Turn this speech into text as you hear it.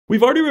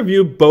We've already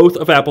reviewed both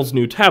of Apple's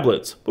new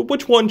tablets, but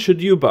which one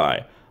should you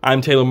buy? I'm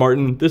Taylor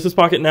Martin, this is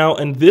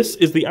Pocketnow, and this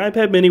is the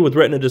iPad mini with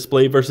Retina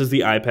display versus the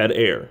iPad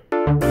Air.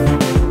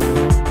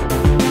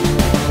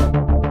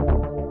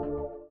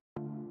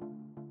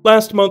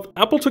 Last month,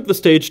 Apple took the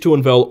stage to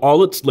unveil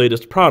all its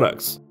latest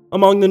products.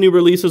 Among the new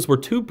releases were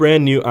two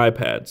brand new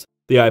iPads,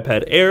 the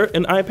iPad Air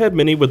and iPad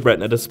mini with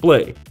Retina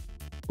display.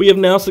 We have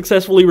now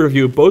successfully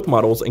reviewed both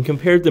models and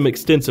compared them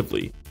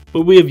extensively,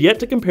 but we have yet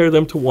to compare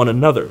them to one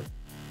another.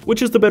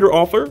 Which is the better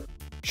offer?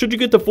 Should you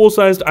get the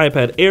full-sized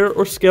iPad Air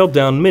or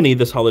scaled-down mini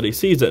this holiday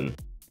season?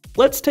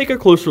 Let's take a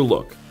closer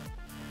look.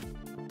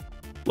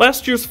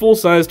 Last year's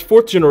full-sized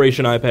 4th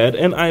generation iPad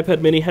and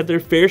iPad mini had their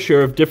fair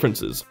share of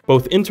differences,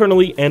 both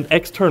internally and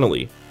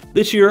externally.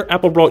 This year,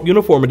 Apple brought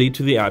uniformity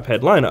to the iPad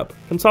lineup,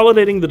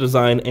 consolidating the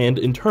design and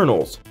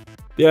internals.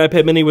 The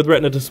iPad mini with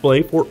Retina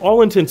display, for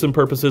all intents and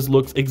purposes,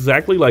 looks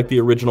exactly like the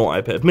original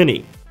iPad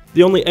mini.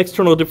 The only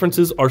external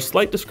differences are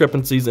slight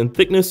discrepancies in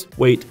thickness,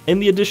 weight,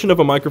 and the addition of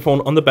a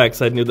microphone on the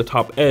backside near the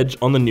top edge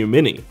on the new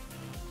mini.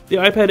 The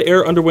iPad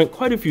Air underwent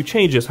quite a few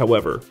changes,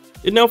 however.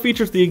 It now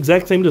features the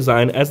exact same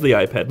design as the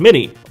iPad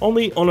mini,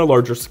 only on a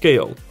larger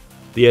scale.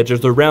 The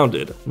edges are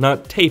rounded,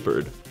 not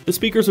tapered. The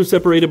speakers are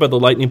separated by the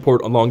lightning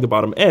port along the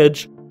bottom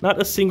edge,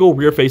 not a single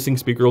rear-facing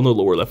speaker on the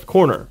lower left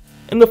corner.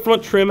 And the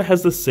front trim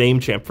has the same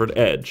chamfered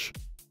edge.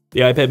 The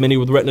iPad mini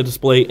with Retina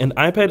display and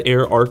iPad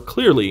Air are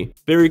clearly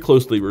very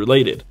closely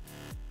related.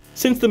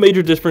 Since the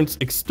major difference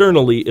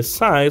externally is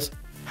size,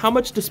 how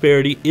much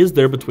disparity is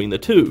there between the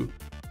two?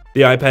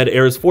 The iPad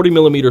Air is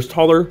 40mm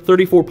taller,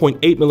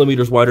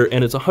 34.8mm wider,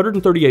 and it's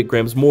 138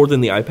 grams more than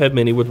the iPad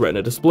mini with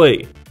Retina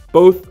display.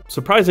 Both,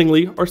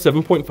 surprisingly, are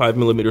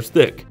 7.5mm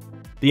thick.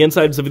 The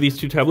insides of these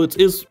two tablets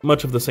is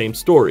much of the same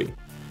story.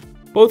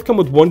 Both come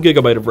with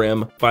 1GB of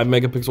RAM,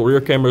 5MP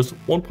rear cameras,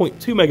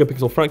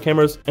 1.2MP front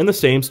cameras, and the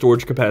same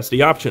storage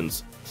capacity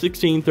options,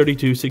 16,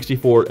 32,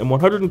 64, and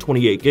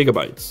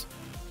 128GB.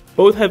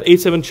 Both have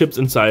A7 chips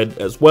inside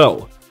as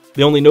well.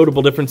 The only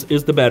notable difference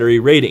is the battery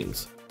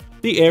ratings.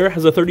 The Air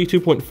has a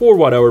 32.4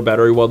 Wh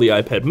battery while the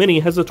iPad mini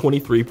has a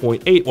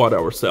 23.8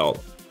 Wh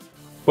cell.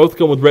 Both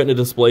come with Retina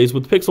displays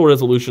with pixel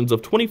resolutions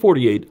of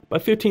 2048 by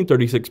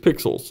 1536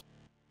 pixels.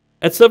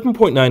 At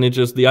 7.9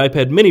 inches, the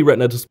iPad mini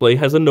Retina display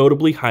has a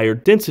notably higher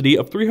density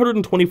of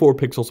 324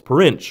 pixels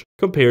per inch,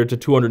 compared to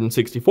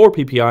 264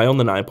 ppi on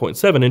the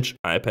 9.7-inch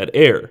iPad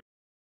Air.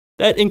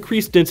 That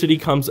increased density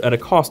comes at a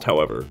cost,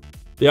 however.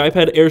 The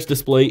iPad Air's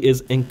display is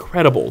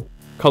incredible.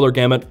 Color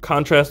gamut,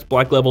 contrast,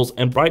 black levels,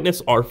 and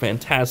brightness are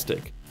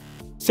fantastic.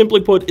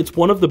 Simply put, it's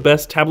one of the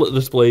best tablet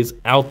displays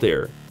out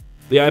there.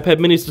 The iPad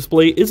mini's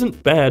display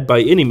isn't bad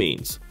by any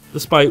means,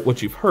 despite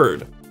what you've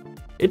heard.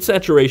 Its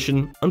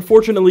saturation,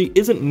 unfortunately,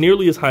 isn't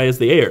nearly as high as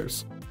the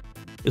Air's.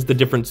 Is the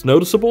difference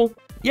noticeable?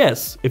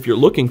 Yes, if you're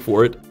looking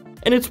for it,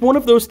 and it's one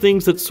of those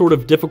things that's sort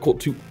of difficult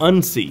to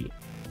unsee.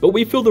 But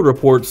we feel the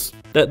reports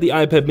that the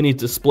iPad mini's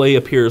display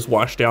appears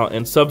washed out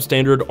and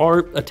substandard are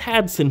a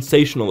tad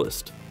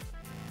sensationalist.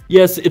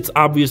 Yes, it's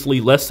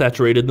obviously less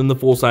saturated than the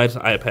full-size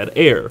iPad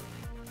Air,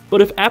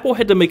 but if Apple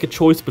had to make a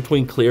choice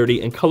between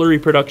clarity and color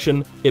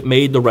reproduction, it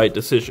made the right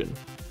decision.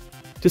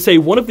 To say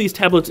one of these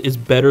tablets is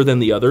better than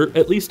the other,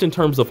 at least in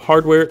terms of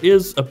hardware,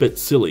 is a bit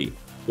silly.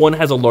 One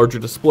has a larger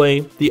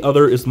display, the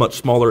other is much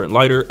smaller and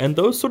lighter, and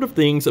those sort of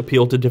things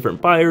appeal to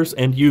different buyers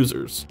and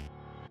users.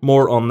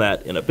 More on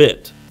that in a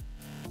bit.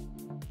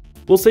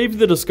 We'll save you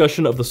the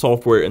discussion of the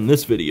software in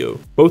this video.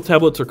 Both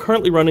tablets are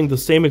currently running the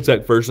same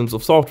exact versions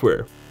of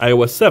software,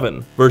 iOS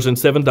 7, version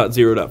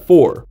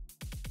 7.0.4.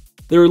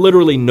 There are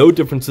literally no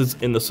differences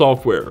in the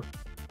software.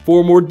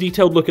 For a more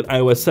detailed look at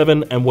iOS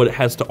 7 and what it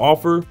has to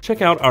offer,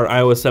 check out our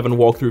iOS 7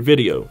 walkthrough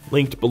video,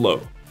 linked below.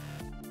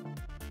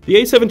 The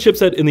A7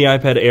 chipset in the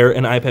iPad Air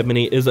and iPad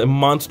mini is a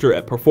monster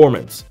at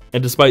performance,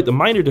 and despite the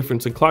minor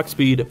difference in clock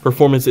speed,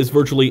 performance is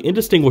virtually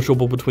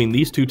indistinguishable between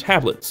these two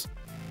tablets.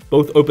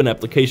 Both open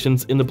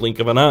applications in the blink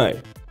of an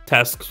eye.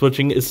 Task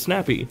switching is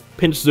snappy,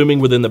 pinch zooming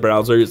within the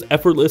browser is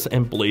effortless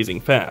and blazing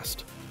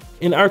fast.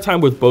 In our time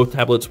with both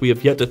tablets, we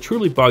have yet to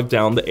truly bog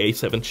down the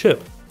A7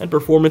 chip, and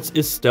performance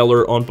is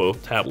stellar on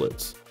both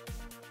tablets.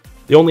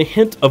 The only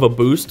hint of a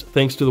boost,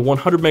 thanks to the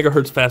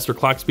 100MHz faster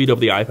clock speed of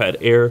the iPad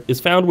Air,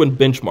 is found when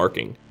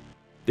benchmarking.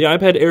 The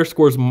iPad Air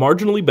scores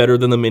marginally better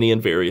than the mini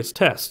in various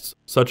tests,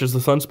 such as the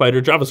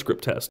SunSpider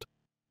JavaScript test,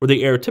 where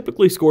the Air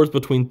typically scores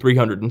between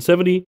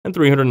 370 and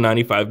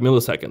 395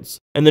 milliseconds,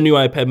 and the new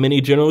iPad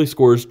mini generally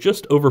scores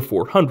just over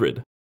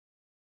 400.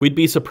 We'd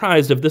be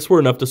surprised if this were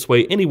enough to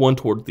sway anyone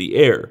toward the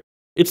Air.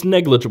 It's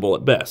negligible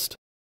at best.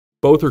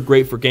 Both are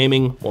great for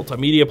gaming,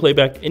 multimedia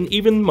playback, and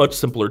even much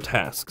simpler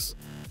tasks.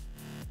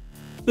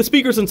 The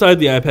speakers inside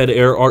the iPad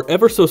Air are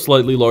ever so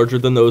slightly larger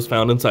than those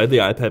found inside the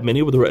iPad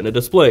mini with a Retina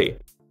display.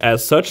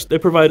 As such, they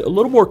provide a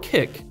little more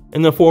kick,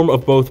 in the form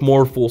of both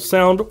more full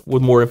sound,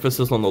 with more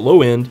emphasis on the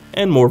low end,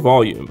 and more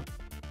volume.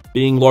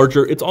 Being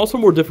larger, it's also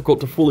more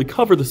difficult to fully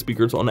cover the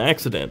speakers on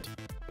accident.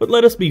 But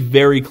let us be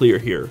very clear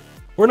here.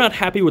 We're not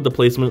happy with the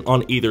placement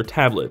on either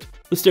tablet.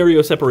 The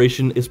stereo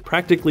separation is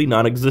practically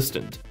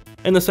non-existent.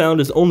 and the sound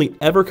is only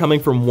ever coming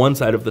from one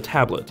side of the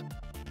tablet.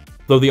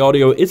 Though the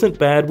audio isn't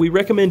bad, we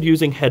recommend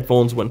using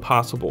headphones when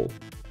possible.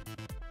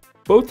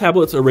 Both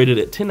tablets are rated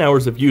at 10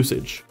 hours of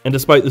usage, and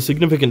despite the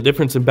significant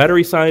difference in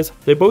battery size,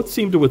 they both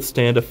seem to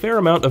withstand a fair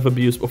amount of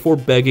abuse before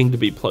begging to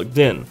be plugged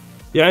in.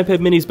 The iPad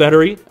mini's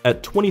battery,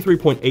 at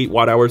 23.8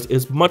 watt-hours,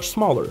 is much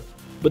smaller,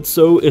 but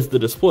so is the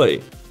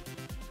display.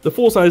 The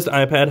full-sized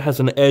iPad has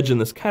an edge in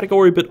this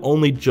category, but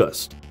only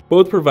just.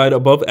 Both provide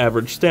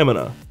above-average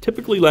stamina,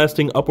 typically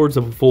lasting upwards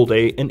of a full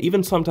day and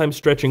even sometimes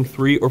stretching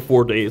 3 or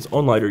 4 days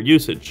on lighter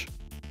usage.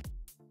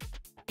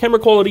 Camera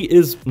quality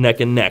is neck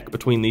and neck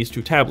between these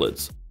two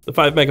tablets. The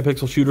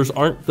 5-megapixel shooters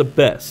aren't the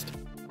best.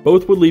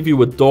 Both would leave you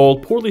with dull,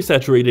 poorly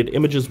saturated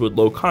images with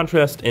low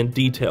contrast and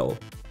detail.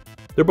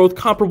 They're both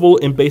comparable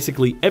in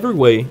basically every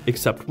way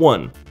except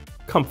one: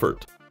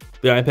 comfort.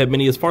 The iPad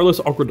mini is far less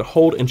awkward to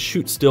hold and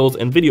shoot stills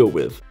and video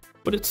with,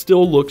 but it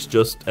still looks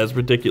just as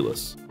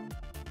ridiculous.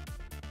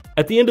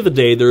 At the end of the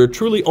day, there are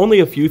truly only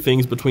a few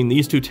things between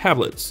these two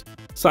tablets: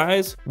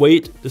 size,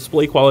 weight,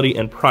 display quality,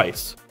 and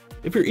price.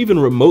 If you're even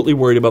remotely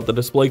worried about the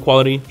display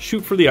quality,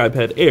 shoot for the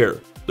iPad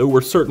Air, though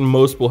we're certain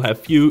most will have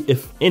few,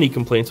 if any,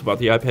 complaints about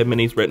the iPad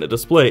mini's Retina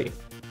display.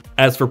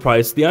 As for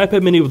price, the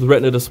iPad mini with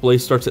Retina display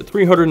starts at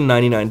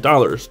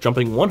 $399,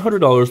 jumping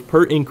 $100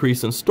 per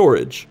increase in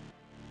storage.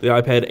 The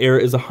iPad Air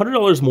is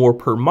 $100 more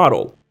per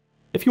model.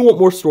 If you want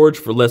more storage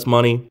for less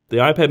money, the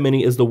iPad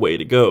mini is the way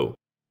to go.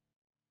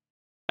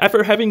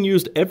 After having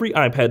used every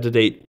iPad to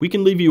date, we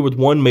can leave you with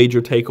one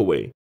major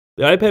takeaway.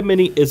 The iPad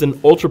mini is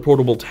an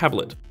ultra-portable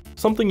tablet,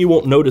 something you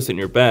won't notice in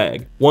your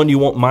bag, one you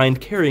won't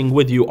mind carrying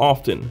with you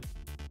often.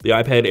 The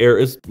iPad Air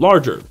is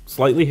larger,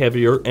 slightly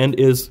heavier, and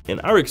is, in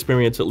our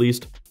experience at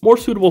least, more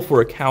suitable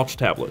for a couch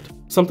tablet,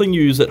 something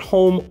you use at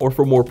home or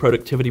for more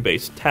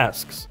productivity-based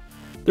tasks.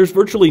 There's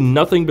virtually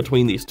nothing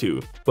between these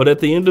two, but at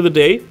the end of the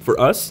day, for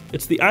us,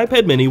 it's the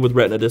iPad mini with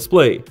Retina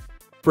display.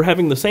 For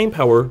having the same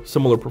power,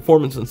 similar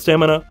performance and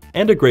stamina,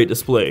 and a great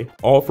display,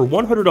 all for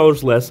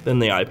 $100 less than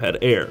the iPad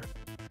Air.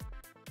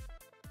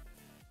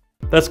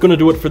 That's going to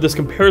do it for this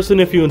comparison.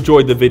 If you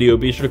enjoyed the video,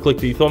 be sure to click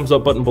the thumbs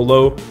up button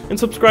below and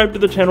subscribe to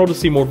the channel to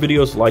see more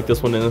videos like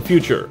this one in the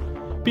future.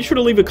 Be sure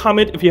to leave a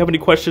comment if you have any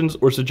questions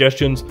or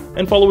suggestions,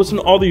 and follow us in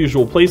all the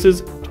usual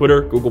places: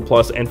 Twitter, Google+,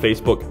 and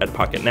Facebook at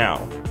Pocketnow.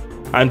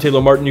 I'm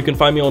Taylor Martin. You can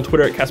find me on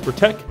Twitter at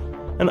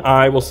CasperTech, and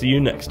I will see you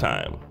next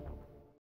time.